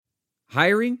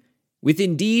Hiring? With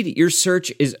Indeed, your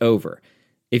search is over.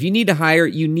 If you need to hire,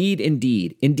 you need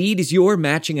Indeed. Indeed is your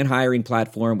matching and hiring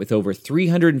platform with over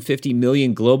 350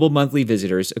 million global monthly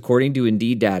visitors, according to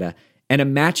Indeed data, and a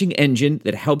matching engine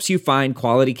that helps you find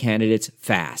quality candidates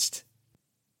fast.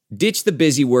 Ditch the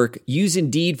busy work. Use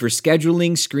Indeed for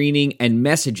scheduling, screening, and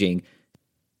messaging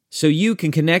so you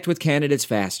can connect with candidates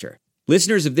faster.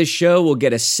 Listeners of this show will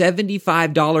get a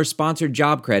 $75 sponsored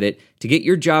job credit to get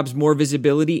your jobs more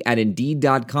visibility at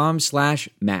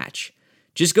Indeed.com/match.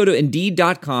 Just go to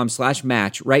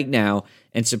Indeed.com/match right now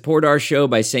and support our show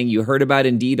by saying you heard about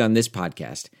Indeed on this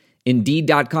podcast.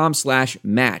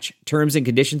 Indeed.com/match. Terms and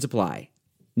conditions apply.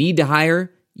 Need to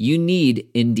hire? You need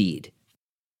Indeed.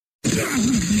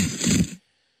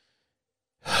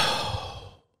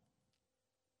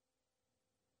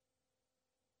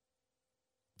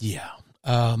 Yeah.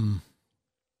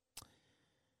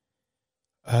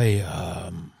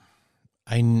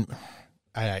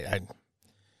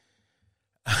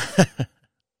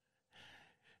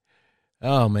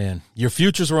 Oh man, your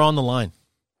futures were on the line.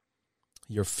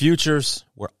 Your futures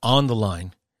were on the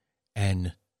line,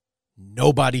 and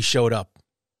nobody showed up.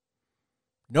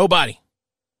 Nobody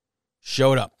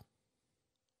showed up.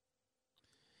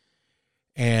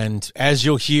 And as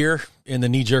you'll hear in the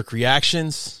knee-jerk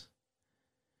reactions,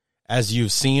 as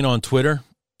you've seen on Twitter,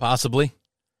 possibly,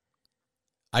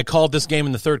 I called this game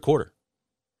in the third quarter.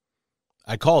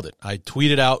 I called it. I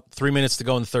tweeted out 3 minutes to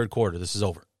go in the third quarter. This is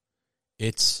over.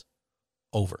 It's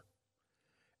over.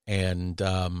 And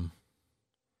I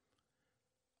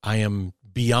am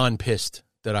beyond pissed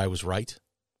that I was right.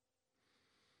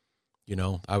 You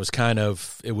know, I was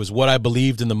it was what I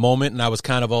believed in the moment, and I was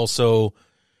kind of also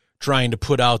trying to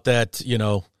put out that, you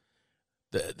know,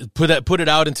 put it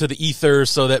out into the ether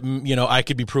so that, you know, I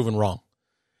could be proven wrong.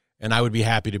 And I would be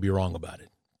happy to be wrong about it.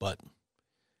 But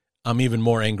I'm even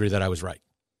more angry that I was right.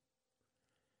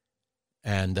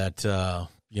 And that,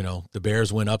 you know, the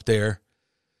Bears went up there,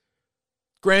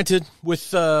 granted,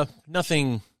 with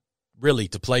nothing really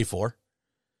to play for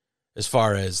as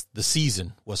far as the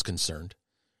season was concerned.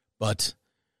 But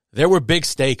there were big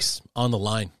stakes on the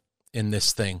line in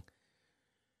this thing.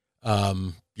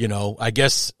 You know, I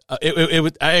guess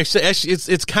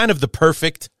it's kind of the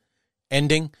perfect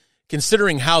ending,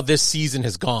 considering how this season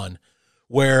has gone,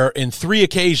 where in 3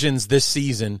 occasions this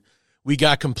season we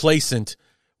got complacent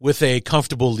with a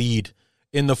comfortable lead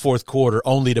in the fourth quarter,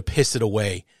 only to piss it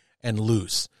away and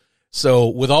lose. So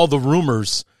with all the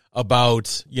rumors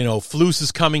about, you know, Flus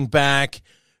is coming back,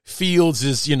 Fields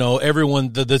is, you know,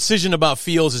 the decision about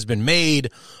Fields has been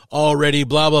made already,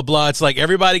 blah, blah, blah. It's like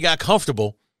everybody got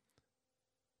comfortable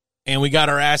and we got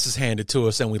our asses handed to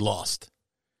us and we lost.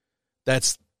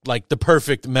 That's like the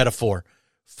perfect metaphor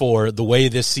for the way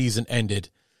this season ended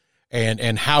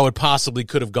and how it possibly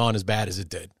could have gone as bad as it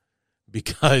did.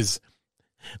 Because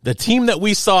the team that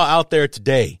we saw out there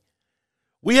today,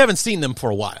 we haven't seen them for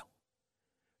a while.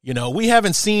 You know, we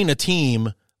haven't seen a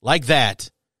team like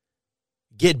that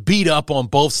get beat up on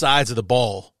both sides of the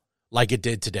ball like it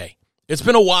did today. It's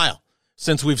been a while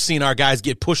since we've seen our guys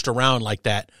get pushed around like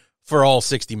that for all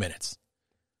 60 minutes.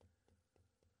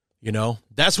 You know,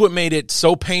 that's what made it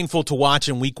so painful to watch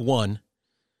in week 1.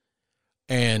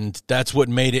 And that's what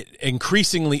made it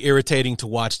increasingly irritating to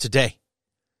watch today.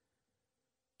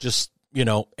 Just, you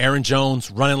know, Aaron Jones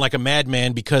running like a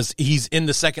madman because he's in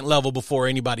the second level before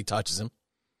anybody touches him.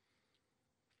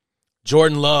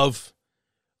 Jordan Love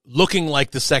looking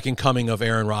like the second coming of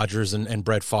Aaron Rodgers and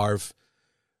Brett Favre,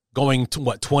 going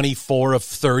to, 24 of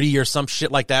 30 or some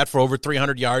shit like that for over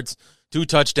 300 yards, 2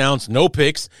 touchdowns, no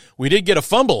picks. We did get a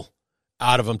fumble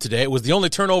out of him today. It was the only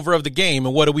turnover of the game,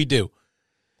 and what do?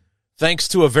 Thanks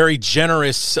to a very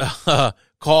generous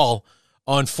call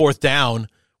on 4th down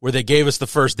where they gave us the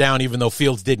first down even though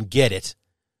Fields didn't get it,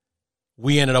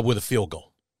 we ended up with a field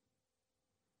goal.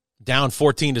 Down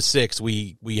 14-6,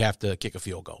 we have to kick a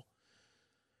field goal.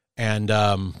 And,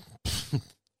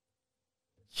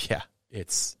 yeah,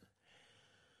 it's –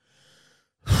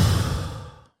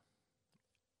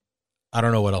 I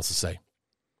don't know what else to say.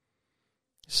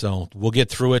 So we'll get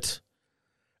through it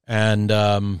and,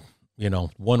 you know,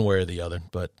 one way or the other.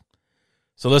 But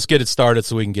so let's get it started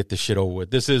so we can get this shit over with.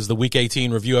 This is the Week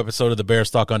 18 review episode of the Bears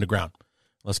Talk Underground.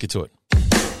 Let's get to it.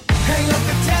 Hang up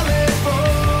the telephone.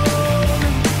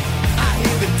 I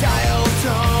hear the dial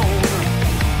tone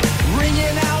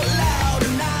ringing out loud,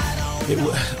 and I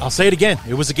don't. I'll say it again.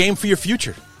 It was a game for your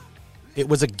future. It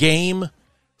was a game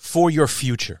for your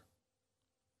future.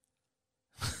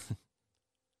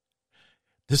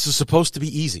 This is supposed to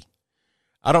be easy.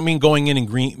 I don't mean going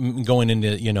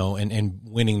into, you know, and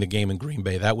winning the game in Green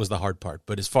Bay. That was the hard part.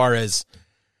 But as far as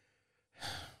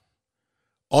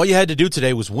All you had to do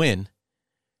today was win,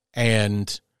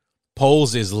 and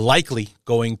Poles is likely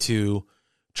going to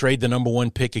trade the number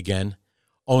 1 pick again.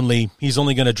 He's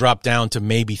only going to drop down to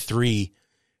maybe 3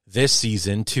 this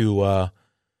season to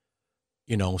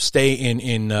stay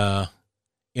in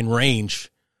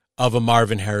range of a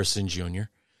Marvin Harrison Jr.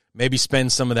 Maybe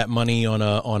spend some of that money on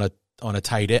a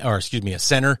tight end, or excuse me, a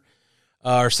center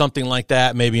or something like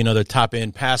that. Maybe another top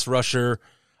end pass rusher,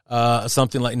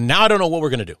 something like. Now I don't know what we're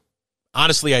going to do.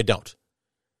 Honestly, I don't.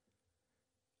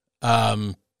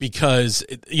 Because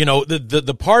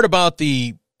the part about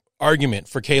the argument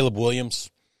for Caleb Williams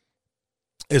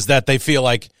is that they feel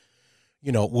like,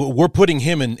 we're putting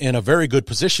him in a very good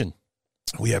position.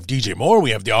 We have DJ Moore,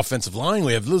 we have the offensive line,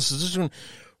 we have this position.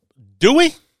 Do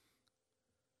we?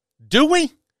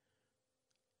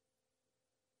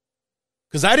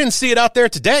 Because I didn't see it out there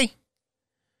today.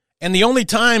 And the only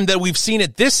time that we've seen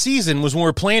it this season was when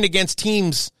we're playing against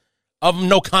teams of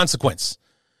no consequence.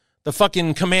 The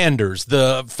fucking Commanders,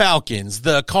 the Falcons,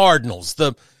 the Cardinals,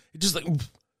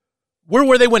 where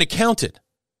were they when it counted?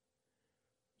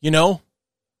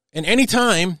 And any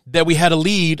time that we had a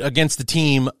lead against the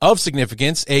team of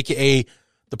significance, a.k.a.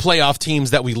 the playoff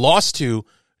teams that we lost to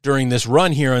during this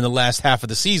run here in the last half of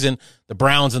the season, the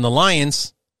Browns and the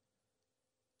Lions,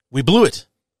 we blew it.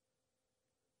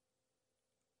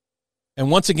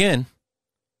 And once again,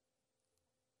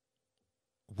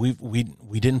 we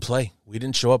didn't play. We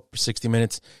didn't show up for 60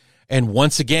 minutes. And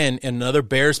once again, another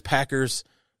Bears-Packers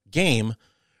game,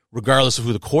 regardless of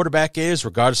who the quarterback is,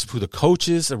 regardless of who the coach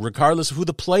is, and regardless of who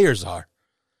the players are,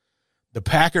 the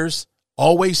Packers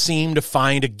always seem to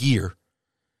find a gear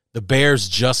the Bears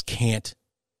just can't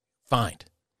find.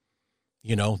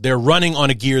 They're running on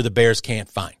a gear the Bears can't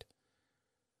find.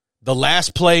 The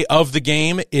last play of the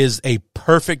game is a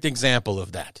perfect example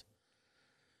of that.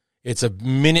 It's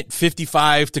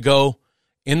 1:55 to go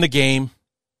in the game.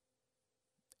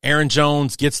 Aaron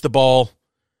Jones gets the ball.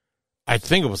 I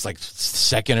think it was like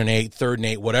 2nd and 8, 3rd and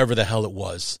 8, whatever the hell it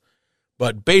was.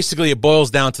 But basically it boils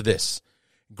down to this.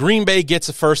 Green Bay gets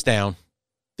a first down.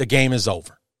 The game is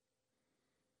over.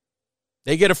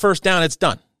 They get a first down, it's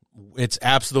done. It's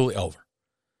absolutely over.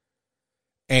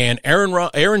 And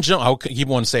Aaron Jones, I keep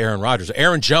wanting to say Aaron Rodgers.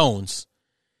 Aaron Jones,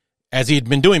 as he had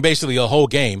been doing basically the whole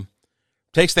game,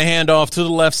 takes the handoff to the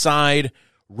left side,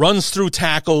 runs through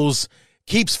tackles,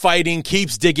 keeps fighting,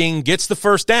 keeps digging, gets the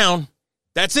first down.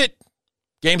 That's it.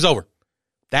 Game's over.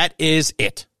 That is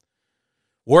it.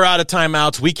 We're out of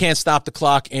timeouts. We can't stop the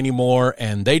clock anymore,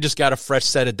 and they just got a fresh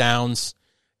set of downs.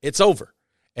 It's over.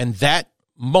 And that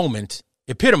moment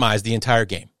epitomized the entire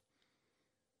game.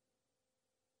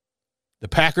 The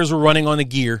Packers were running on the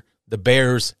gear the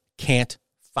Bears can't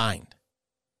find.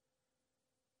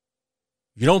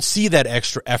 You don't see that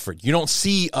extra effort. You don't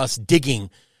see us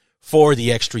digging for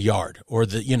the extra yard or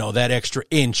that extra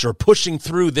inch or pushing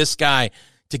through this guy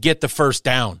to get the first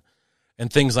down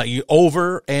and things like you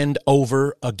over and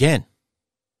over again.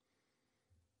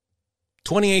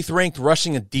 28th ranked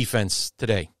rushing defense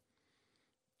today.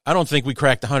 I don't think we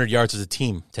cracked 100 yards as a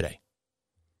team today.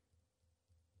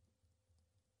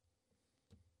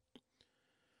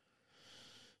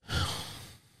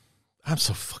 I'm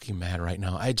so fucking mad right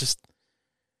now.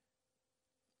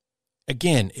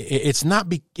 Again, it's not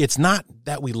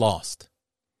that we lost,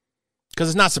 because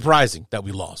it's not surprising that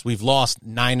we lost. We've lost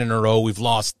 9 in a row. We've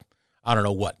lost,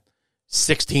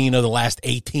 16 of the last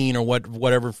 18 or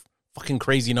whatever fucking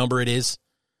crazy number it is.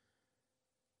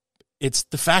 It's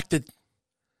the fact that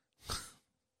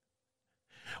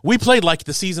we played like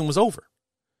the season was over.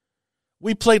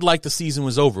 We played like the season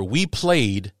was over. We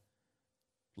played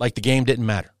like the game didn't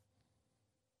matter.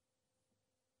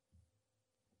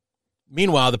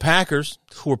 Meanwhile, the Packers,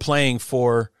 who were playing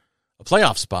for a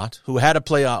playoff spot, who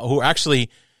actually,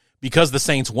 because the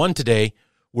Saints won today,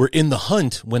 were in the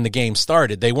hunt when the game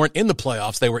started. They weren't in the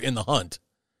playoffs. They were in the hunt.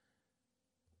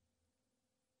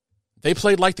 They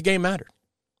played like the game mattered.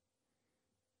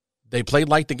 They played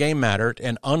like the game mattered,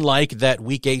 and unlike that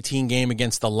Week 18 game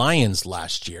against the Lions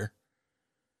last year,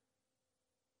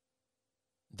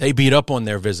 they beat up on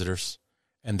their visitors,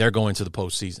 and they're going to the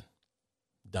postseason.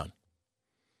 Done.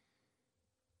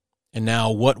 And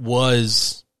now what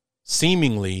was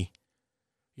seemingly,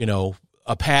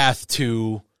 a path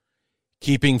to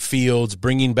keeping Fields,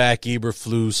 bringing back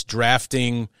Eberflus,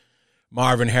 drafting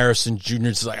Marvin Harrison Jr.,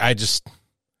 it's like,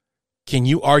 can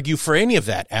you argue for any of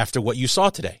that after what you saw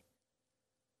today?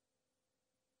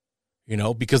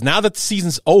 Because now that the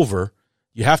season's over,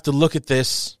 you have to look at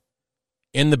this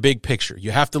in the big picture.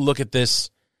 You have to look at this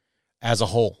as a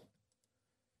whole.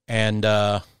 And,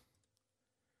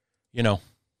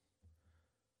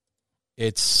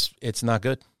 it's not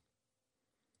good.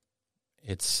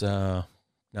 It's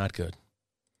not good.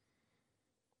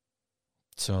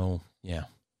 So, yeah.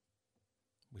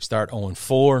 We start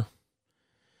 0-4.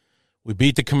 We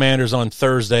beat the Commanders on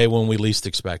Thursday when we least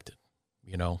expected.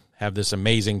 Have this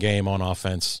amazing game on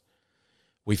offense.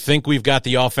 We think we've got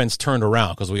the offense turned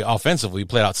around because we offensively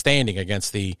played outstanding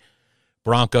against the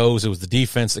Broncos. It was the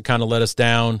defense that kind of let us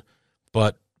down.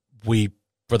 But we,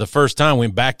 for the first time,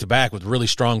 went back-to-back with really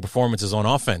strong performances on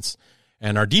offense.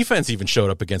 And our defense even showed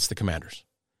up against the Commanders.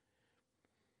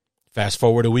 Fast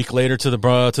forward a week later to the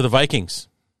Vikings.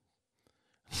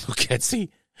 Getsy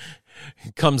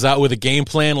comes out with a game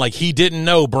plan like he didn't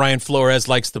know Brian Flores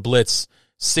likes to blitz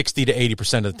 60 to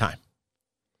 80% of the time.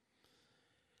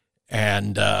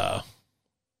 And,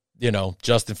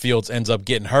 Justin Fields ends up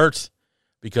getting hurt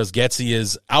because Getsy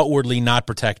is outwardly not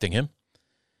protecting him.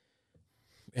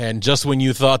 And just when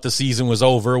you thought the season was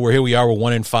over, here we are, we're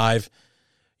 1-5.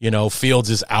 Fields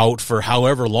is out for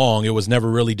however long. It was never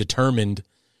really determined.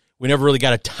 We never really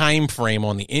got a time frame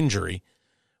on the injury.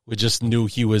 We just knew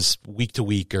he was week to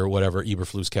week or whatever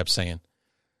Eberflus kept saying.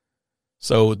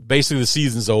 So basically the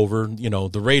season's over.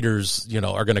 The Raiders,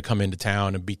 are going to come into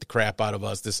town and beat the crap out of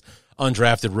us, this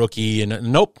undrafted rookie.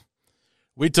 And nope,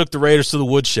 we took the Raiders to the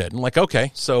woodshed. And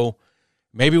okay, so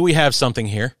maybe we have something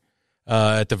here.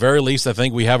 At the very least, I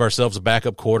think we have ourselves a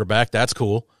backup quarterback. That's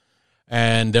cool.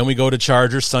 And then we go to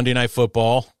Chargers, Sunday Night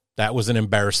Football. That was an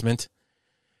embarrassment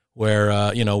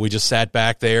where, we just sat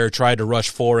back there, tried to rush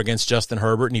 4 against Justin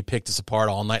Herbert, and he picked us apart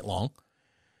all night long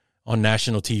on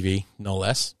national TV, no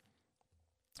less.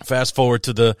 Fast forward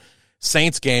to the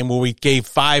Saints game where we gave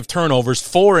 5 turnovers,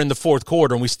 4 in the fourth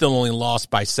quarter, and we still only lost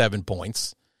by 7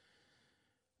 points.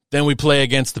 Then we play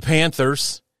against the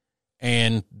Panthers,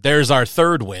 and there's our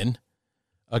third win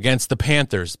against the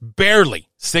Panthers. Barely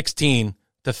 16-13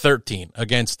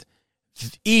 against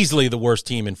easily the worst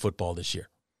team in football this year.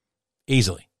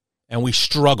 Easily. And we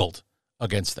struggled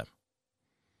against them.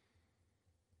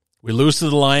 We lose to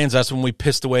the Lions. That's when we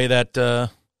pissed away that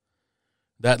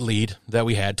lead that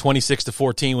we had.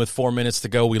 26-14 with 4 minutes to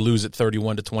go. We lose it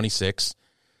 31-26.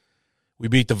 We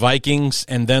beat the Vikings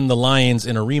and then the Lions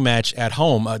in a rematch at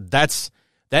home. That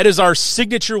is our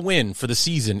signature win for the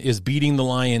season, is beating the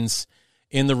Lions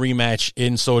in the rematch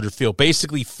in Soldier Field.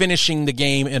 Basically finishing the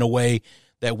game in a way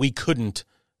that we couldn't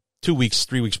 3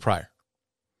 weeks prior.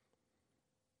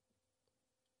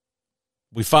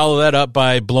 We follow that up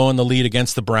by blowing the lead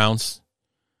against the Browns.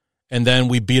 And then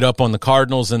we beat up on the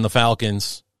Cardinals and the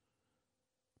Falcons.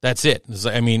 That's it.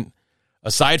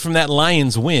 Aside from that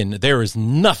Lions win, there is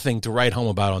nothing to write home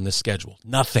about on this schedule.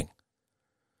 Nothing.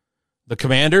 The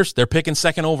Commanders, they're picking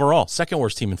second overall. Second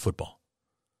worst team in football.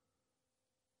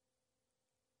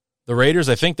 The Raiders,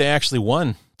 I think they actually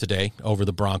won today over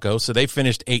the Broncos, so they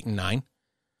finished 8-9.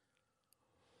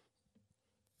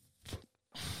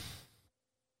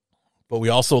 But we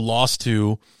also lost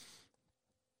to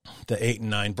the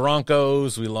 8-9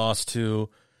 Broncos. We lost to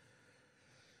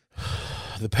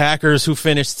the Packers, who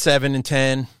finished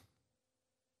 7-10.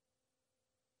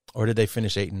 Or did they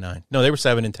finish 8-9? No, they were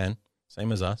 7-10,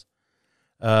 same as us.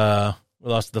 We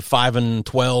lost to the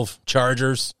 5-12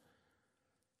 Chargers.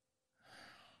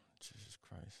 Jesus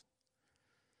Christ.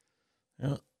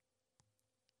 Yeah.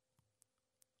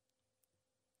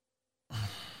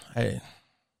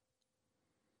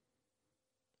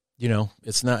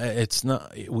 It's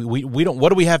not, we don't, what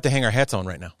do we have to hang our hats on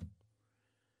right now?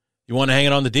 You want to hang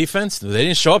it on the defense? They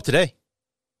didn't show up today.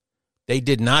 They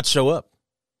did not show up.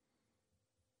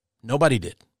 Nobody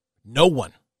did. No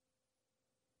one.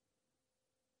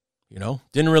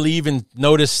 Didn't really even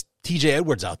notice TJ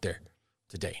Edwards out there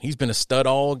today. He's been a stud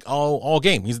all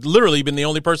game. He's literally been the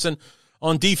only person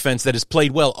on defense that has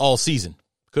played well all season.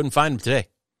 Couldn't find him today.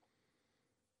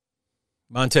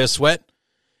 Montez Sweat,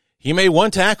 he made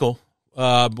one tackle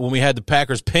when we had the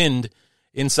Packers pinned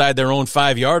inside their own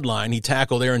 5-yard line. He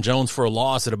tackled Aaron Jones for a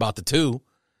loss at about the 2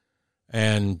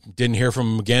 and didn't hear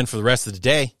from him again for the rest of the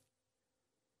day.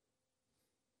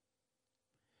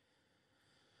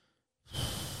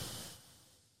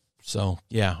 So,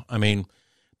 yeah,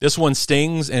 this one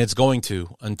stings, and it's going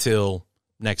to until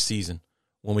next season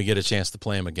when we get a chance to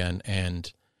play them again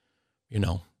and,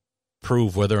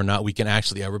 prove whether or not we can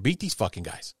actually ever beat these fucking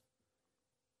guys.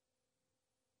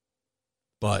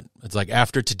 But it's like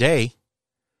after today,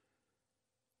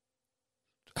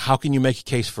 how can you make a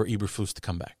case for Eberflus to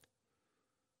come back?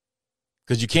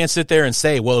 Because you can't sit there and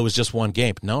say, well, it was just one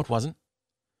game. No, it wasn't.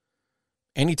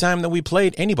 Anytime that we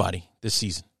played anybody this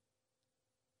season,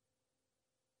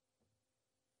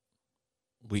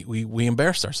 we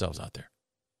embarrassed ourselves out there.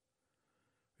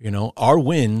 Our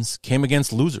wins came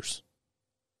against losers.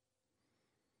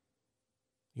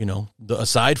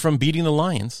 Aside from beating the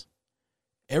Lions,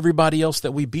 everybody else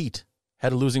that we beat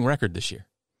had a losing record this year.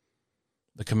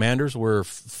 The Commanders were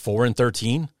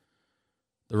 4-13.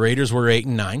 The Raiders were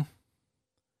 8-9.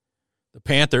 The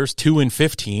Panthers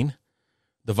 2-15.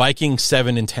 The Vikings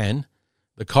 7-10.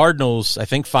 The Cardinals, I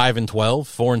think 5-12,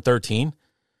 4-13.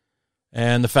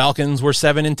 And the Falcons were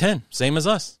 7-10, same as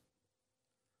us.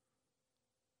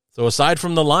 So aside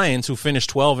from the Lions, who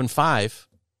finished 12-5,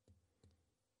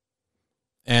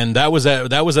 and that was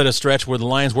at a stretch where the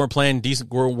Lions weren't playing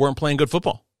good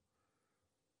football.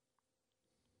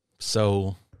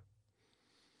 So,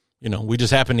 we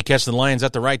just happened to catch the Lions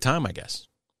at the right time, I guess.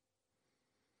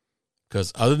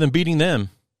 Because other than beating them,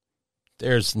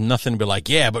 there's nothing to be like,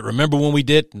 yeah, but remember when we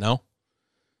did? No.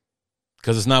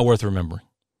 Because it's not worth remembering.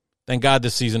 Thank God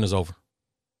this season is over.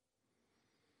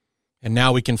 And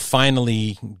now we can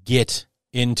finally get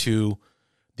into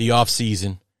the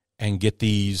offseason and get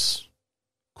these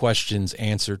questions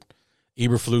answered.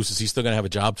 Eberflus, is he still going to have a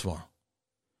job tomorrow?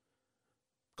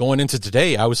 Going into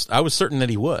today, I was certain that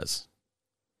he was.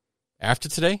 After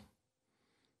today,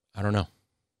 I don't know.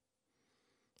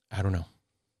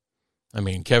 I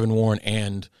mean, Kevin Warren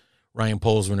and Ryan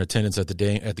Poles were in attendance at the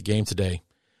game today.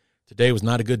 Today was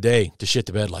not a good day to shit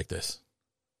the bed like this.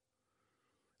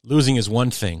 Losing is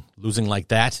one thing. Losing like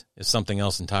that is something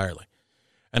else entirely.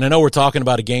 And I know we're talking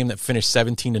about a game that finished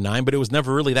 17-9, but it was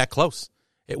never really that close.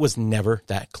 It was never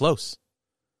that close.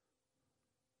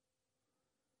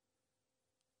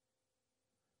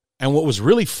 And what was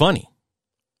really funny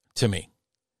to me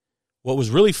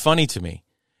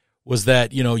was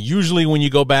that, usually when you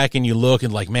go back and you look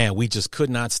and like, man, we just could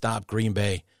not stop Green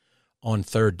Bay on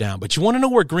third down. But you want to know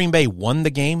where Green Bay won the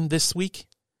game this week?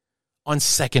 On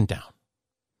second down.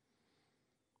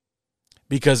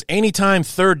 Because anytime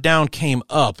third down came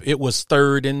up, it was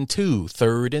 3rd and 2,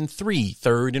 3rd and 3,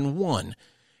 3rd and 1.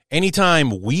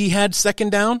 Anytime we had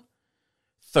second down,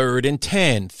 3rd and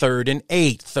 10, 3rd and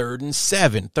 8, 3rd and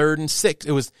 7, 3rd and 6.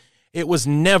 It was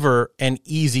never an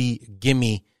easy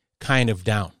gimme kind of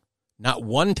down. Not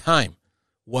one time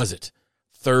was it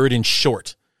 3rd and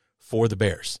short for the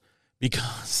Bears.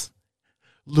 Because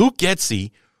Luke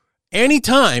Getsy,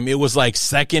 anytime it was like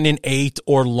 2nd and 8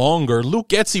 or longer, Luke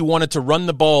Getsy wanted to run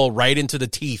the ball right into the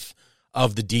teeth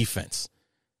of the defense.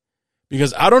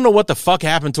 Because I don't know what the fuck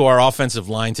happened to our offensive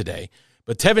line today,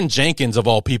 but Tevin Jenkins, of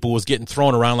all people, was getting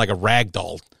thrown around like a rag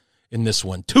doll in this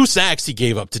one. 2 sacks he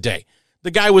gave up today.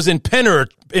 The guy was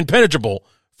impenetrable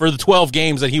for the 12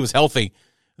 games that he was healthy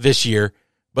this year.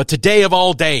 But today of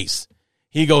all days,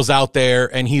 he goes out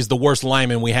there and he's the worst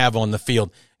lineman we have on the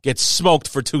field. Gets smoked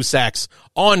for 2 sacks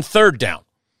on third down.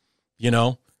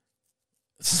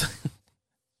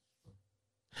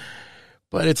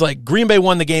 But it's like Green Bay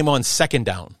won the game on second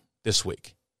down this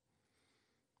week.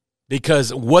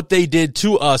 Because what they did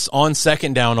to us on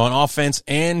second down on offense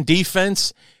and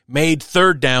defense made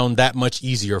third down that much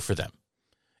easier for them.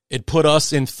 It put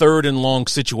us in 3rd and long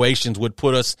situations, would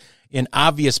put us in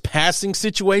obvious passing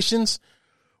situations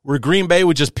where Green Bay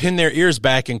would just pin their ears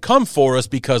back and come for us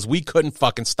because we couldn't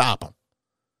fucking stop them.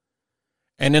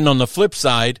 And then on the flip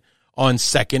side, on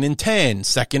 2nd and 10,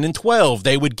 2nd and 12,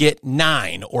 they would get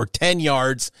 9 or 10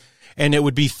 yards, and it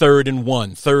would be 3rd and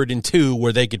 1, 3rd and 2,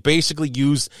 where they could basically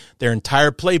use their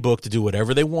entire playbook to do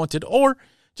whatever they wanted, or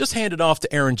just hand it off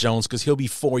to Aaron Jones because he'll be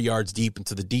 4 yards deep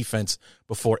into the defense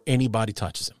before anybody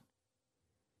touches him.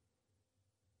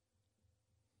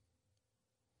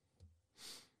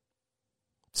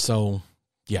 So,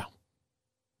 yeah,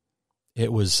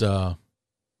 it was, I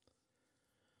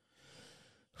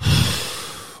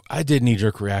did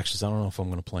knee-jerk reactions. I don't know if I'm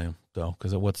going to play them, though,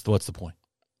 because what's the point?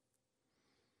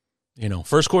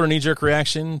 First quarter knee-jerk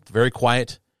reaction, very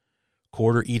quiet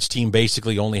quarter. Each team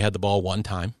basically only had the ball one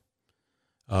time.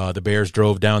 The Bears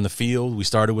drove down the field. We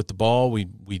started with the ball.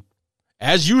 We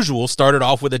as usual, started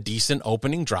off with a decent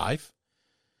opening drive.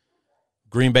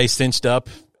 Green Bay cinched up.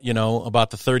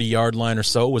 About the 30-yard line or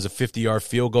so. It was a 50-yard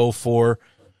field goal for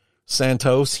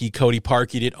Santos. He Cody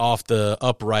Parkey'd it off the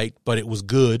upright, but it was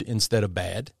good instead of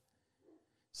bad.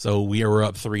 So we were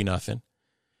up 3-0.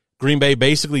 Green Bay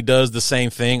basically does the same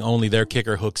thing, only their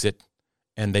kicker hooks it,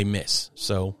 and they miss.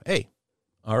 So, hey,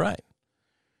 all right.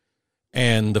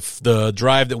 And the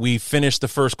drive that we finished the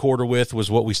first quarter with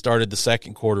was what we started the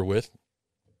second quarter with.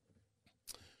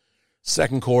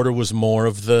 Second quarter was more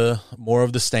of the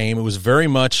same. It was very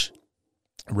much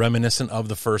reminiscent of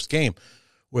the first game,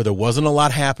 where there wasn't a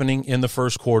lot happening in the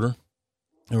first quarter.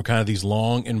 There were kind of these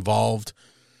long, involved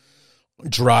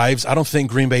drives. I don't think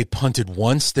Green Bay punted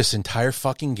once this entire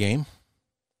fucking game.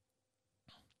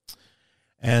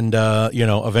 And,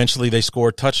 eventually they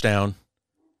scored a touchdown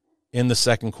in the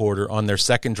second quarter on their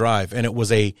second drive, and it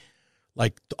was a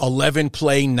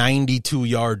 11-play,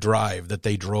 92-yard drive that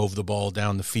they drove the ball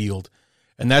down the field.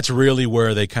 And that's really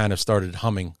where they kind of started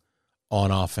humming on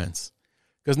offense.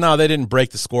 Because now they didn't break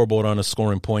the scoreboard on us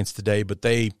scoring points today, but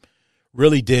they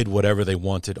really did whatever they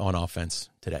wanted on offense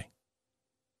today.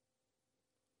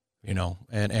 You know,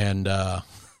 and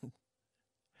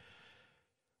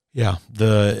yeah,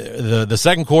 the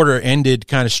second quarter ended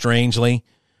kind of strangely.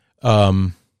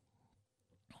 Love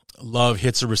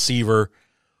hits a receiver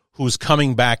who's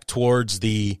coming back towards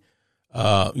the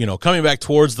line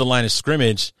of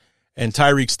scrimmage, and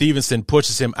Tyreek Stevenson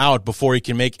pushes him out before he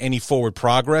can make any forward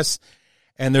progress.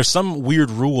 And there's some weird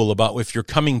rule about if you're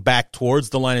coming back towards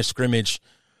the line of scrimmage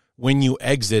when you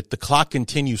exit, the clock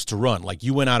continues to run. Like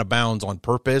you went out of bounds on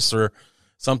purpose or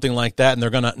something like that, and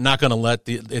they're not gonna let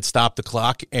it stop the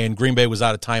clock. And Green Bay was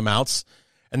out of timeouts,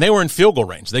 and they were in field goal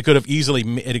range. It could have easily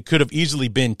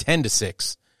been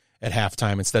 10-6 at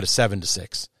halftime instead of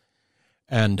 7-6.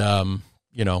 And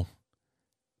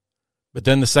but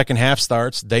then the second half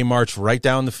starts. They march right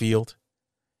down the field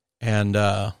and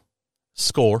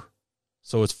score.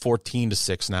 So it's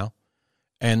 14-6 now,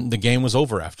 and the game was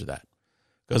over after that.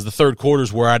 Because the third quarter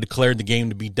is where I declared the game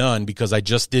to be done, because it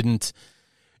didn't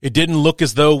look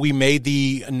as though we made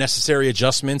the necessary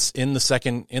adjustments in the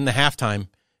halftime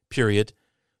period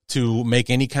to make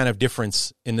any kind of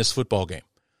difference in this football game.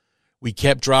 We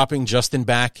kept dropping Justin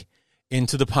back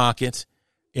into the pocket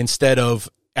instead of,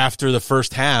 after the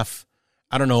first half,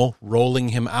 rolling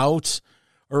him out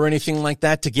or anything like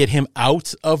that to get him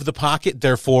out of the pocket,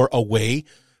 therefore away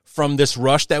from this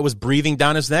rush that was breathing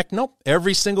down his neck. Nope.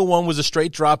 Every single one was a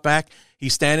straight drop back.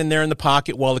 He's standing there in the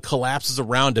pocket while it collapses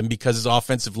around him because his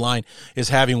offensive line is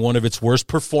having one of its worst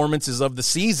performances of the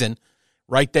season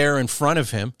right there in front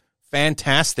of him.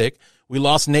 Fantastic. We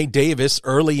lost Nate Davis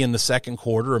early in the second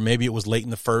quarter, or maybe it was late in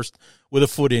the first, with a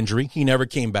foot injury. He never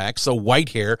came back. So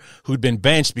Whitehair, who'd been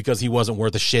benched because he wasn't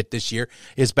worth a shit this year,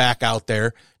 is back out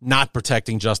there not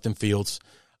protecting Justin Fields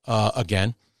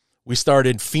again. We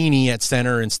started Feeney at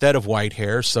center instead of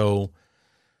Whitehair, so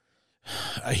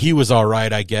he was all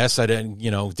right, I guess. I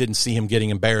didn't see him getting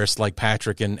embarrassed like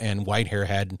Patrick and Whitehair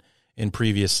had in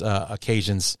previous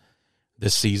occasions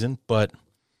this season. But,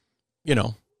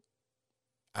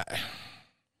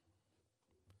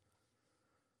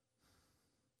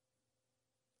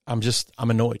 I'm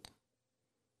annoyed.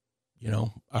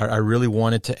 I really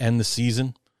wanted to end the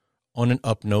season on an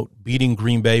up note. Beating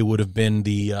Green Bay would have been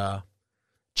the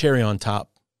cherry on top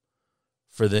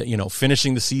for the,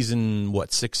 finishing the season,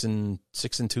 6-2,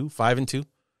 5-2,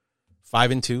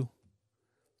 5-2,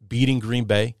 beating Green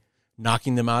Bay,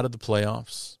 knocking them out of the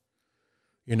playoffs.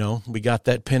 We got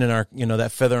that pin in our,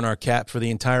 that feather in our cap for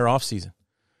the entire offseason.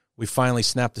 We finally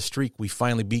snapped the streak. We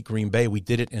finally beat Green Bay. We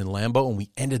did it in Lambeau, and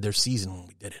we ended their season when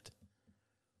we did it.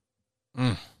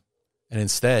 And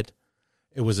instead,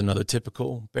 it was another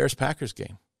typical Bears-Packers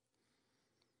game.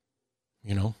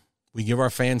 We give our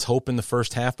fans hope in the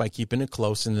first half by keeping it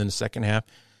close, and then the second half,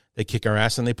 they kick our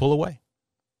ass and they pull away.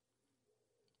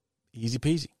 Easy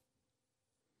peasy.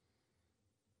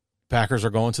 Packers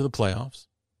are going to the playoffs.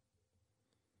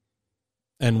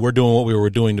 And we're doing what we were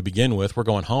doing to begin with. We're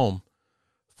going home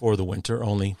for the winter,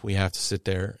 only we have to sit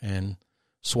there and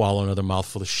swallow another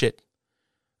mouthful of shit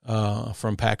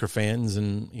from Packer fans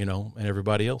and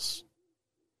everybody else.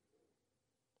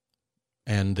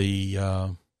 And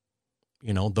the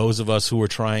those of us who were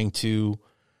trying to,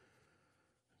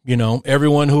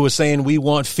 everyone who was saying we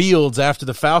want Fields after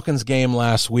the Falcons game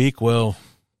last week, well,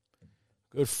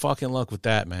 good fucking luck with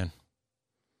that, man.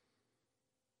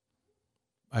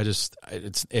 I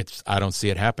don't see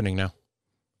it happening now.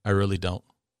 I really don't.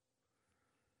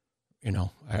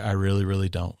 I really, really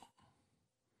don't.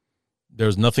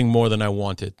 There's nothing more than I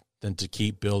wanted than to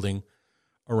keep building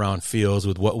around Fields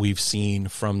with what we've seen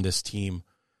from this team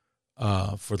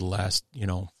for the last,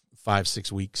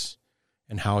 5-6 weeks,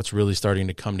 and how it's really starting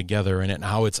to come together, and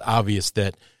how it's obvious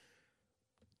that,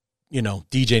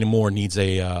 DJ Moore needs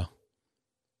a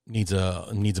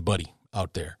buddy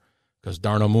out there, because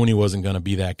Darnell Mooney wasn't going to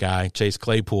be that guy. Chase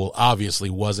Claypool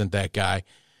obviously wasn't that guy.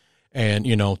 And,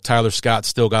 Tyler Scott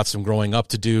still got some growing up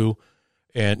to do.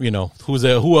 And, who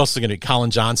else is going to be?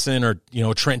 Colin Johnson or,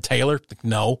 Trent Taylor?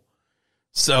 No.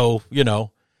 So,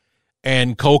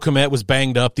 and Cole Kmet was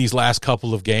banged up these last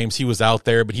couple of games. He was out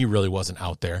there, but he really wasn't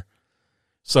out there.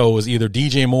 So it was either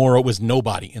DJ Moore or it was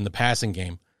nobody in the passing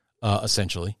game,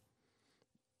 essentially.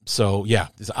 So, yeah,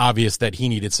 it's obvious that he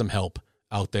needed some help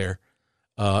out there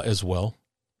as well.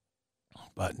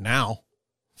 But now,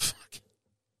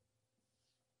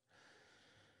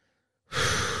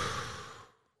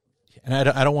 And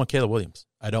I don't want Caleb Williams.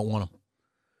 I don't want him.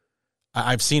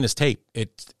 I've seen his tape.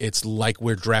 It's like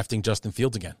we're drafting Justin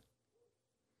Fields again.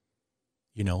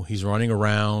 You know, he's running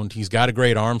around. He's got a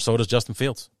great arm. So does Justin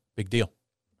Fields. Big deal.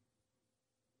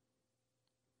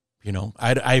 You know,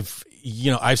 I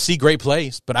see great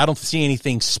plays, but I don't see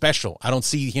anything special. I don't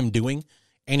see him doing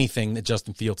anything that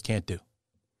Justin Fields can't do.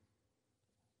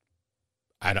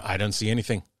 I don't see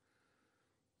anything.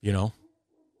 You know.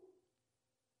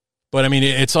 But I mean,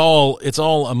 it's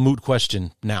all a moot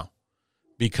question now,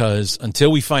 because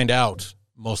until we find out,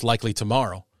 most likely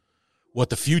tomorrow, what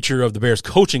the future of the Bears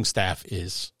coaching staff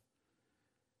is,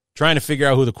 trying to figure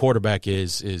out who the quarterback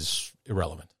is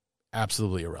irrelevant,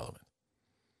 absolutely irrelevant.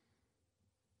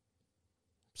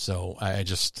 So I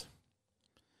just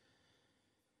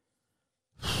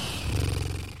was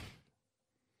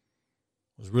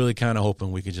really kind of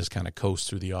hoping we could just kind of coast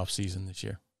through the offseason this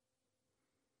year.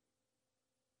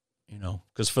 You know,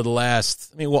 because for the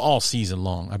last, all season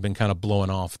long, I've been kind of blowing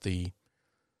off you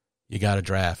got to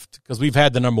draft. Because we've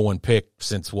had the number one pick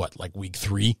since like week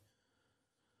 3?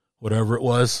 Whatever it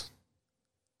was.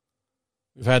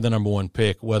 We've had the number one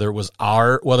pick, whether it was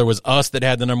us that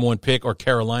had the number one pick or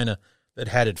Carolina that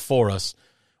had it for us.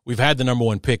 We've had the number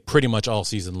one pick pretty much all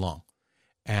season long.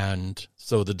 And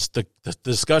so the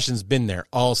discussion's been there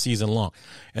all season long.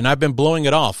 And I've been blowing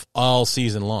it off all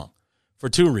season long. For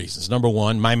 2 reasons. Number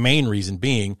one, my main reason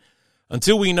being,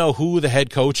 until we know who the head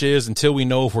coach is, until we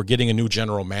know if we're getting a new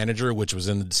general manager, which was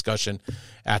in the discussion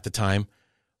at the time,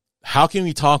 how can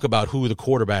we talk about who the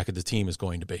quarterback of the team is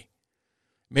going to be?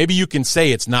 Maybe you can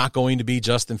say it's not going to be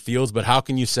Justin Fields, but how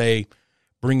can you say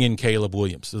bring in Caleb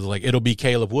Williams? It's like, it'll be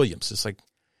Caleb Williams. It's like,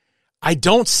 I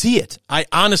don't see it. I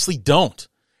honestly don't.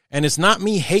 And it's not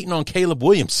me hating on Caleb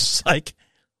Williams.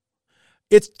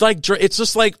 It's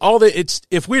just like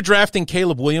if we're drafting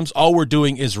Caleb Williams, all we're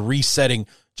doing is resetting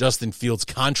Justin Fields'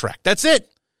 contract. That's it.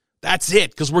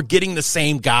 Because we're getting the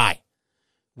same guy.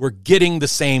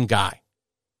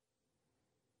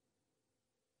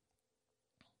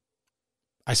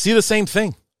 I see the same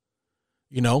thing.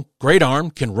 You know, great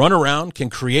arm, can run around, can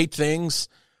create things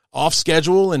off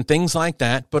schedule and things like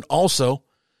that, but also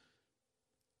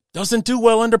doesn't do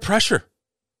well under pressure.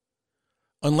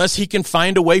 Unless he can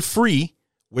find a way free,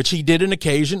 which he did on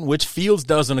occasion, which Fields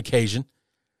does on occasion.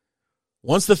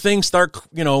 Once the things start,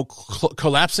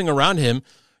 collapsing around him,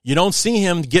 you don't see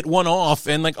him get one off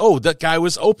and that guy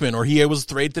was open or he was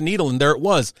threaded the needle and there it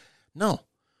was. No.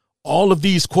 All of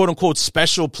these quote-unquote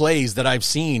special plays that I've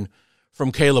seen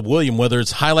from Caleb Williams, whether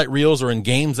it's highlight reels or in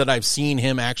games that I've seen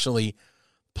him actually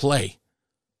play,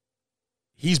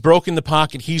 he's broken the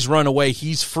pocket, he's run away,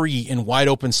 he's free in wide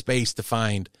open space to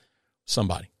find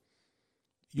somebody.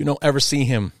 You don't ever see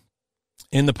him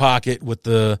in the pocket with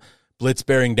the blitz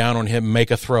bearing down on him,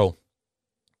 make a throw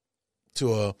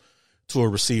to a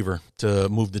receiver to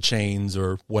move the chains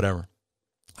or whatever.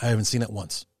 I haven't seen it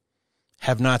once.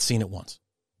 Have not seen it once.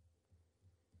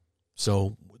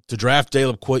 So to draft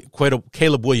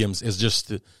Caleb Williams is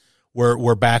just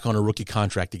we're back on a rookie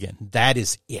contract again. That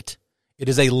is it. It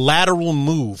is a lateral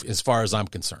move as far as I'm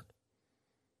concerned.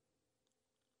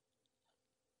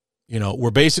 You know,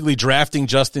 we're basically drafting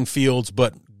Justin Fields,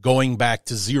 but going back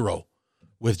to 0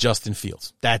 with Justin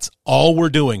Fields. That's all we're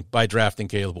doing by drafting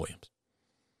Caleb Williams.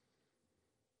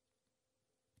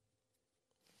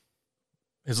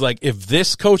 It's like, if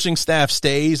this coaching staff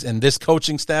stays and this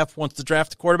coaching staff wants to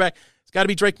draft a quarterback, it's got to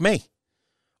be Drake May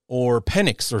or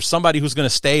Penix or somebody who's going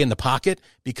to stay in the pocket,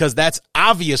 because that's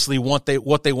obviously what they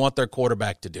want their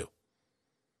quarterback to do.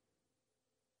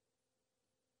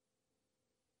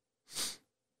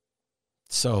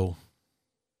 So,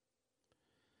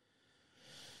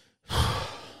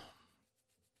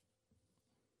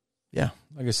 yeah,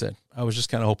 like I said, I was just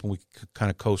kind of hoping we could kind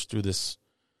of coast through this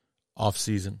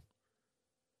offseason.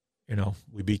 You know,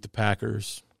 we beat the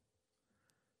Packers.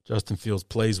 Justin Fields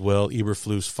plays well.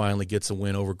 Eberflus finally gets a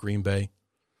win over Green Bay.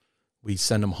 We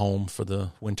send him home for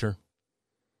the winter.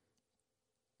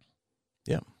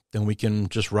 Yeah, then we can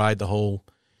just ride the whole,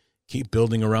 keep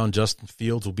building around Justin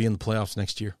Fields. We'll be in the playoffs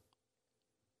next year.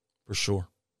 For sure.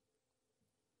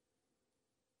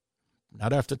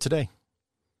 Not after today.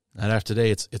 Not after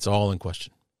today. It's all in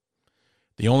question.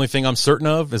 The only thing I'm certain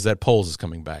of is that Poles is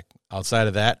coming back. Outside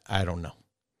of that, I don't know.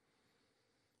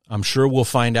 I'm sure we'll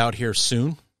find out here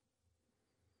soon.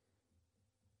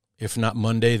 If not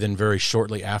Monday, then very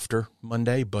shortly after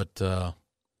Monday. But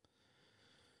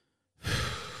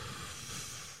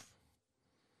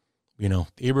you know,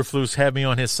 Eberflus had me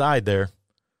on his side there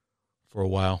for a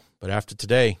while. But after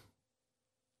today,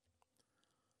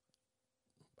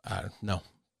 no.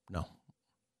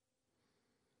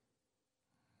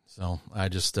 So I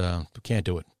just can't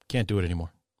do it. Can't do it anymore.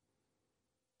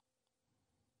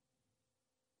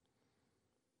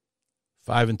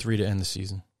 5-3 to end the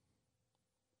season.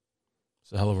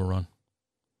 It's a hell of a run.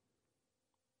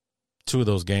 2 of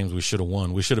those games we should have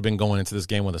won. We should have been going into this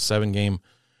game with a 7-game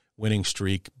winning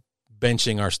streak,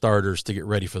 benching our starters to get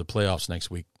ready for the playoffs next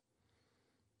week.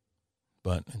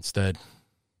 But instead,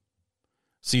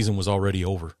 season was already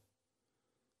over.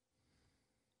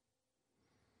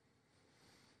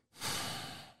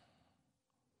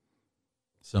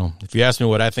 So if you ask me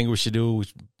what I think we should do, we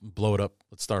should blow it up.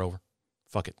 Let's start over.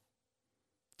 Fuck it.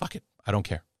 Fuck it. I don't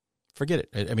care. Forget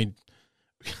it. I mean,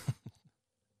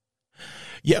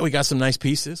 yeah, we got some nice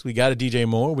pieces. We got a DJ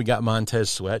Moore. We got Montez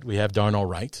Sweat. We have Darnell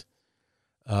Wright.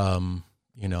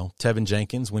 Tevin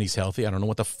Jenkins when he's healthy. I don't know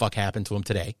what the fuck happened to him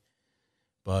today.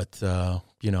 But,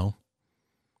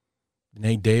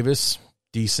 Nate Davis,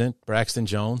 decent. Braxton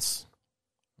Jones.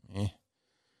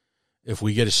 If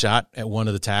we get a shot at one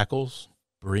of the tackles,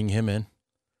 bring him in.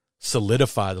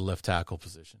 Solidify the left tackle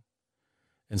position.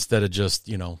 Instead of just,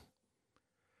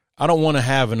 I don't want to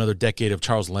have another decade of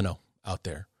Charles Leno out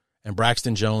there. And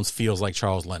Braxton Jones feels like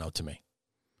Charles Leno to me.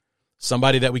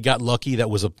 Somebody that we got lucky that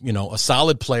was a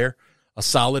solid player, a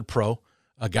solid pro,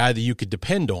 a guy that you could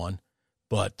depend on.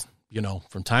 But,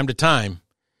 from time to time,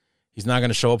 he's not going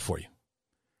to show up for you.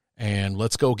 And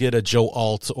let's go get a Joe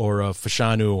Alt or a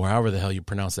Fashanu or however the hell you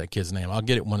pronounce that kid's name. I'll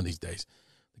get it one of these days.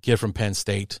 The kid from Penn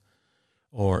State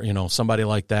or, somebody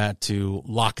like that to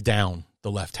lock down the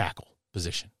left tackle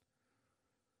position.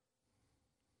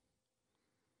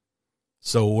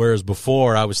 So whereas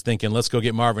before I was thinking, let's go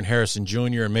get Marvin Harrison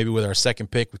Jr. and maybe with our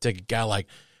second pick, we take a guy like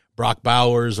Brock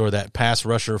Bowers or that pass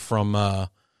rusher from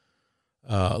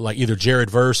like either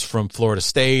Jared Verse from Florida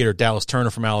State or Dallas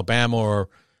Turner from Alabama or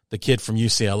the kid from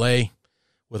UCLA.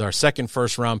 With our second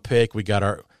first-round pick, we got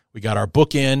our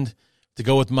bookend to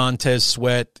go with Montez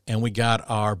Sweat, and we got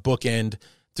our bookend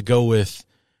to go with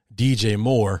DJ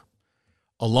Moore,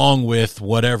 along with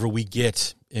whatever we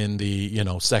get in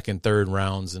the second, third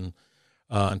rounds and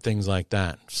things like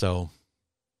that. So,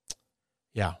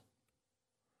 yeah.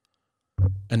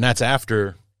 And that's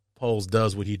after Poles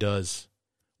does what he does,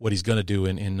 what he's going to do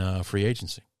in free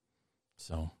agency.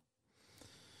 So,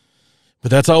 but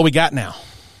that's all we got now.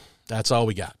 That's all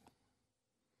we got.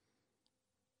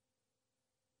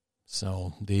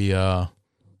 So the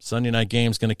Sunday night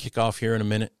game is going to kick off here in a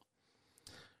minute.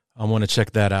 I want to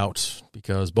check that out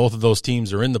because both of those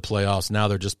teams are in the playoffs. Now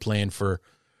they're just playing for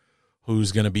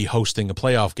who's going to be hosting a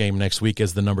playoff game next week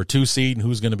as the number 2 seed and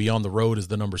who's going to be on the road as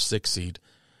the number 6 seed.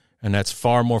 And that's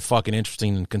far more fucking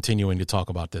interesting than continuing to talk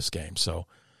about this game. So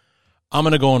I'm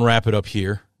going to go and wrap it up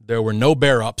here. There were no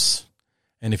bear ups.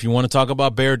 And if you want to talk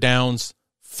about bear downs,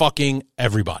 fucking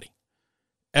everybody.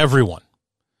 Everyone.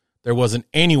 There wasn't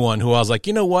anyone who I was like,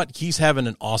 you know what? He's having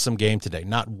an awesome game today.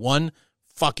 Not one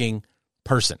fucking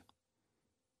person.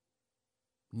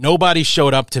 Nobody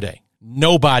showed up today.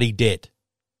 Nobody did.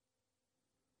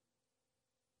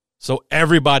 So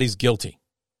everybody's guilty.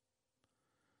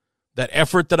 That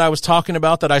effort that I was talking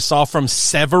about that I saw from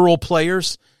several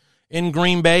players in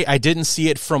Green Bay, I didn't see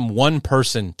it from one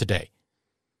person today.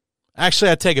 Actually,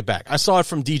 I take it back. I saw it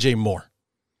from DJ Moore.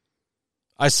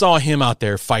 I saw him out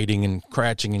there fighting and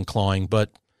scratching and clawing, but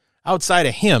outside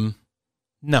of him,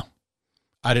 no.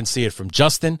 I didn't see it from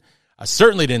Justin. I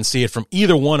certainly didn't see it from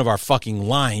either one of our fucking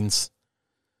lines.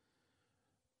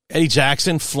 Eddie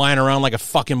Jackson flying around like a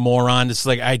fucking moron. It's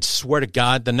like, I swear to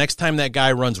God, the next time that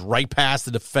guy runs right past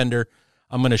the defender,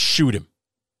 I'm going to shoot him.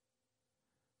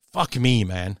 Fuck me,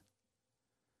 man.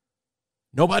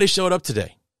 Nobody showed up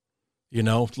today.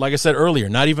 Like I said earlier,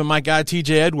 not even my guy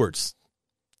TJ Edwards.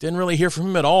 Didn't really hear from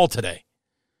him at all today.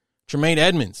 Tremaine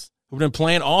Edmonds, who've been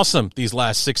playing awesome these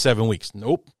last 6-7 weeks.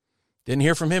 Nope. Didn't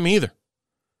hear from him either.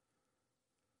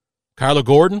 Kyler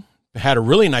Gordon had a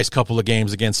really nice couple of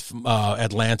games against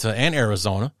Atlanta and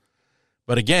Arizona.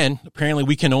 But again, apparently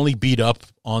we can only beat up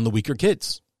on the weaker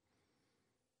kids.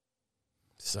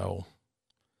 So,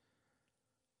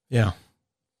 yeah.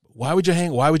 Why would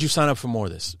you sign up for more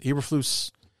of this?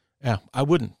 Eberflus, yeah, I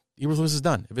wouldn't. Eberflus is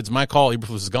done. If it's my call,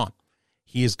 Eberflus is gone.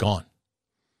 He is gone.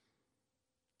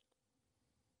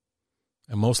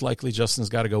 And most likely Justin's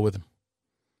got to go with him.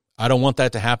 I don't want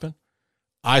that to happen.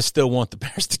 I still want the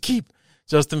Bears to keep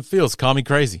Justin Fields. Call me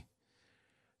crazy.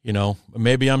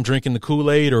 Maybe I'm drinking the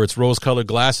Kool-Aid or it's rose-colored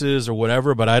glasses or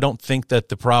whatever, but I don't think that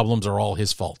the problems are all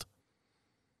his fault.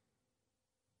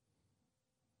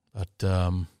 But,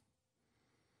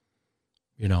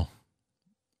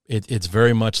 it's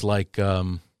very much like,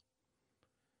 the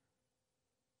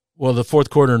fourth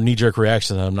quarter knee-jerk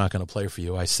reaction that I'm not going to play for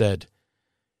you. I said,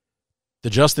 The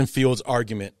Justin Fields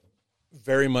argument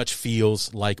very much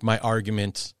feels like my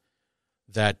argument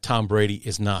that Tom Brady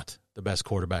is not the best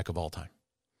quarterback of all time.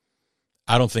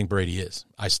 I don't think Brady is.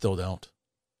 I still don't.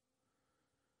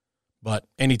 But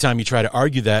anytime you try to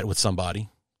argue that with somebody,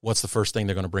 what's the first thing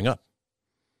they're going to bring up?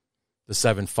 The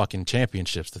 7 fucking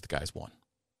championships that the guy's won.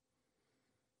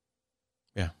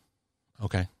 Yeah.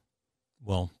 Okay.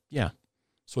 Well, yeah.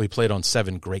 So he played on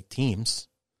 7 great teams,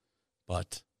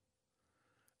 but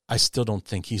I still don't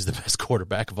think he's the best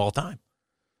quarterback of all time.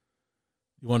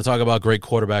 You want to talk about great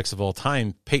quarterbacks of all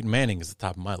time, Peyton Manning is the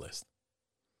top of my list.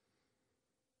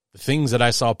 The things that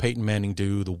I saw Peyton Manning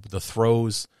do, the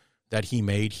throws that he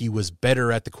made, he was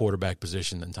better at the quarterback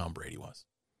position than Tom Brady was.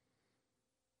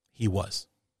 He was.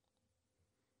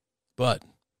 But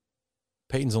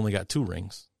Peyton's only got 2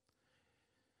 rings.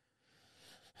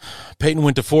 Peyton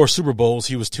went to 4 Super Bowls.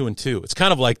 He was 2-2. It's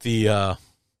kind of like the, I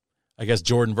guess,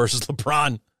 Jordan versus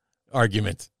LeBron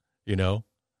argument, you know.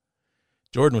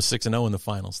 Jordan was 6-0 in the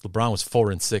finals. LeBron was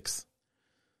 4-6.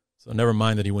 So never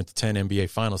mind that he went to 10 NBA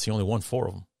finals. He only won 4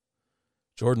 of them.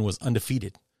 Jordan was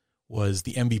undefeated, was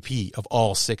the MVP of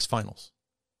all 6 finals.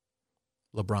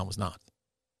 LeBron was not.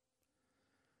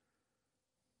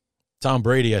 Tom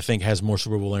Brady, I think, has more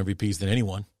Super Bowl MVPs than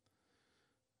anyone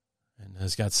and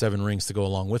has got 7 rings to go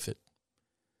along with it.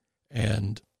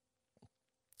 And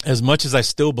as much as I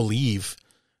still believe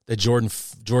that Justin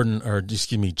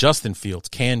Fields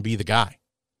can be the guy,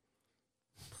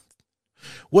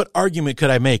 what argument could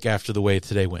I make after the way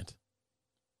today went?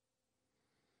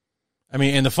 I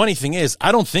mean, and the funny thing is,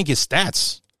 I don't think his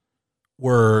stats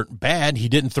were bad. He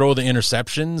didn't throw the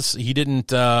interceptions. He didn't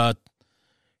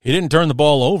turn the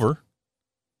ball over.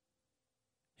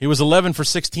 He was 11 for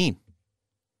 16.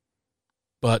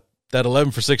 But that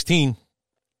 11 for 16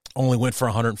 only went for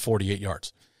 148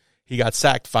 yards. He got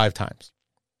sacked 5 times.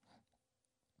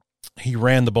 He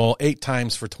ran the ball 8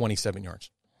 times for 27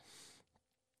 yards.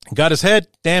 Got his head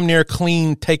damn near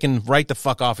clean, taken right the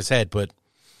fuck off his head, but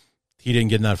he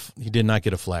did not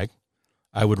get a flag.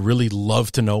 I would really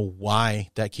love to know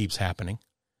why that keeps happening,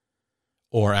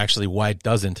 or actually why it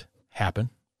doesn't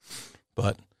happen.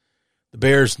 But the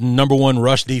Bears' number 1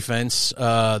 rush defense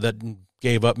that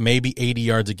gave up maybe 80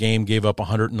 yards a game, gave up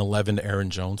 111 to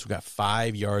Aaron Jones, who got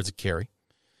 5 yards a carry,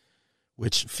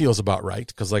 which feels about right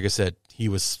because, like I said, he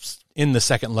was in the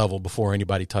second level before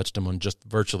anybody touched him on just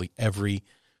virtually every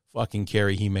fucking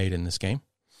carry he made in this game.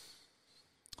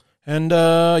 And,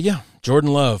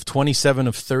 Jordan Love, 27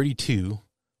 of 32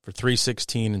 for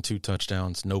 316 and 2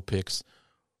 touchdowns, no picks,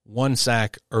 1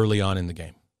 sack early on in the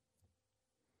game.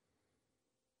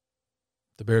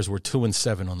 The Bears were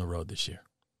 2-7 on the road this year.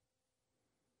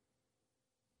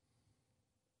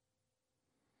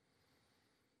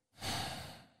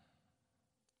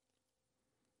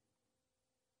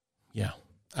 Yeah,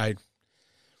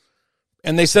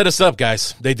 and they set us up,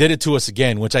 guys. They did it to us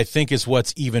again, which I think is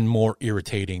what's even more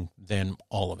irritating than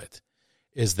all of it,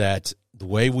 is that the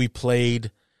way we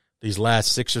played these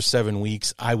last 6 or 7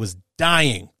 weeks, I was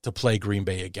dying to play Green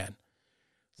Bay again.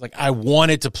 It's like I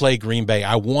wanted to play Green Bay.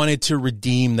 I wanted to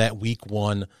redeem that week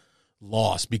 1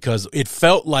 loss because it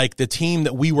felt like the team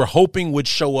that we were hoping would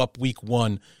show up week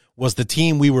 1 was the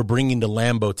team we were bringing to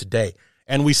Lambeau today.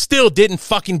 And we still didn't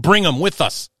fucking bring them with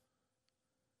us.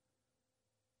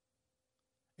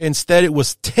 Instead, it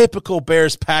was typical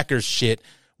Bears-Packers shit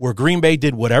where Green Bay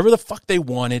did whatever the fuck they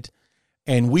wanted,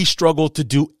 and we struggled to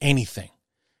do anything.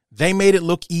 They made it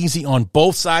look easy on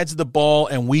both sides of the ball,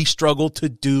 and we struggled to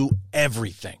do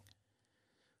everything.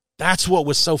 That's what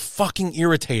was so fucking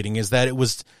irritating, is that it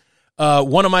was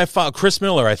one of my Chris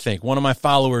Miller, I think, one of my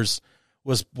followers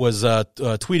was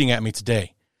tweeting at me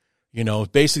today. You know,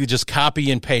 basically just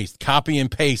copy and paste.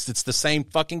 It's the same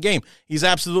fucking game. He's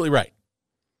absolutely right.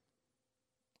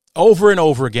 Over and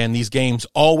over again, these games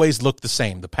always look the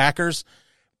same. The Packers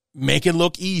make it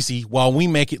look easy while we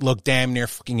make it look damn near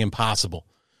fucking impossible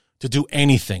to do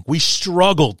anything. We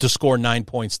struggled to score 9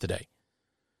 points today.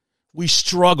 We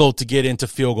struggled to get into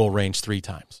field goal range 3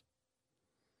 times.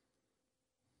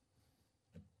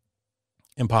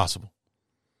 Impossible.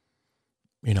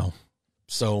 You know,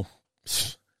 so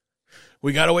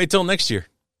we got to wait till next year,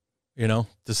 you know,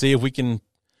 to see if we can.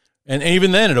 And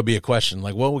even then, it'll be a question.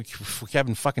 Like, well, we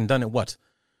haven't fucking done it, what?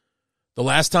 The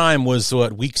last time was,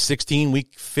 what, week 16,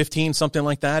 week 15, something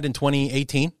like that in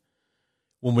 2018?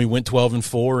 When we went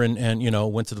 12-4 and you know,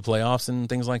 went to the playoffs and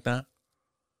things like that?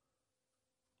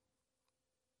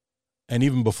 And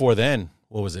even before then,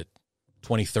 what was it,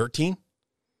 2013?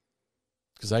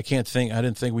 Because I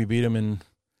didn't think we beat them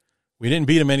we didn't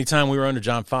beat them any time we were under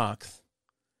John Fox.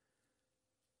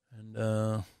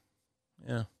 And,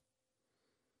 yeah.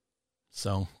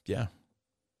 So, yeah.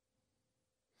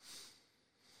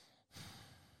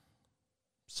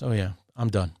 So, yeah, I'm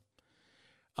done.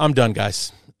 I'm done,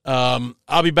 guys.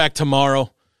 I'll be back tomorrow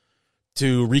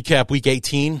to recap Week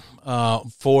 18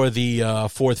 for the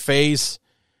fourth phase.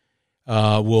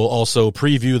 We'll also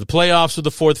preview the playoffs of the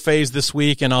fourth phase this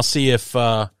week, and I'll see if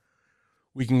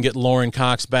we can get Lauren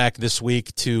Cox back this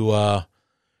week to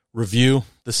review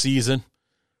the season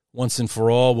once and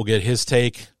for all. We'll get his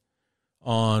take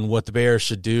on what the Bears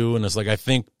should do. And it's like, I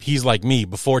think he's like me.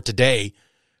 Before today,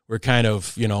 we're kind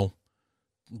of,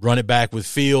 run it back with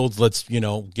Fields. Let's,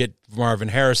 get Marvin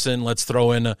Harrison. Let's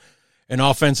throw in an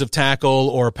offensive tackle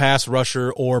or a pass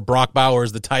rusher or Brock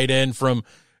Bowers, the tight end from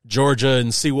Georgia,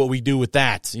 and see what we do with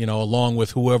that, along with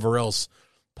whoever else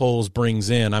Poles brings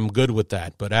in. I'm good with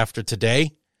that. But after today,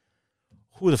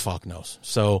 who the fuck knows?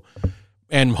 So,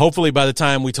 and hopefully by the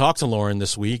time we talk to Lauren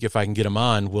this week, if I can get him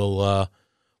on, we'll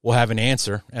have an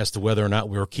answer as to whether or not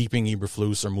we're keeping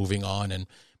Eberflus or moving on, and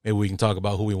maybe we can talk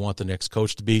about who we want the next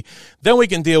coach to be. Then we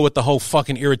can deal with the whole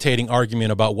fucking irritating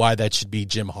argument about why that should be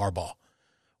Jim Harbaugh,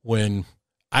 when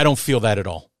I don't feel that at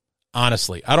all.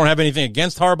 Honestly, I don't have anything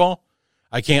against Harbaugh.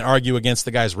 I can't argue against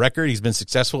the guy's record. He's been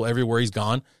successful everywhere he's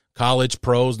gone, college,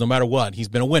 pros, no matter what. He's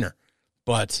been a winner.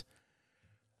 But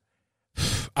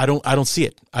I don't see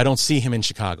it. I don't see him in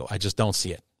Chicago. I just don't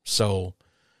see it. So,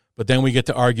 but then we get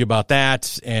to argue about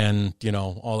that and,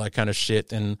 all that kind of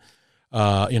shit. And,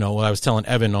 I was telling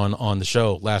Evan on the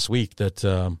show last week that,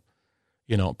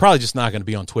 probably just not going to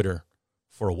be on Twitter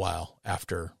for a while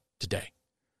after today.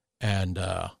 And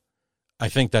I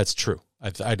think that's true.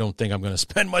 I don't think I'm going to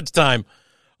spend much time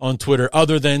on Twitter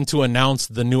other than to announce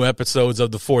the new episodes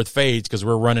of the fourth phase, because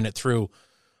we're running it through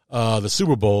the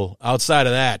Super Bowl. Outside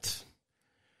of that,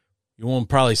 you won't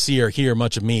probably see or hear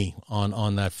much of me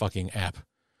on that fucking app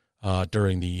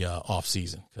during the off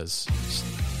season, because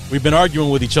we've been arguing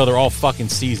with each other all fucking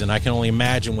season. I can only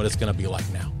imagine what it's going to be like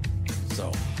now.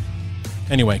 So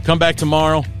anyway, come back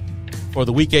tomorrow for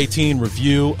the Week 18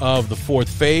 review of the fourth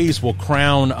phase. We'll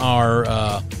crown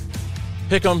our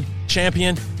Pick'em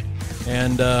champion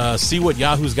and see what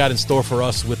Yahoo's got in store for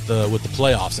us with the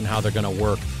playoffs and how they're going to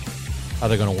work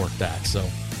that. So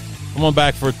come on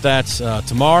back for that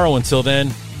tomorrow. Until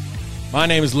then, my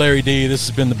name is Larry D. This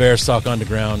has been the Bears Talk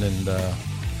Underground, and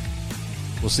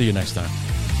we'll see you next time.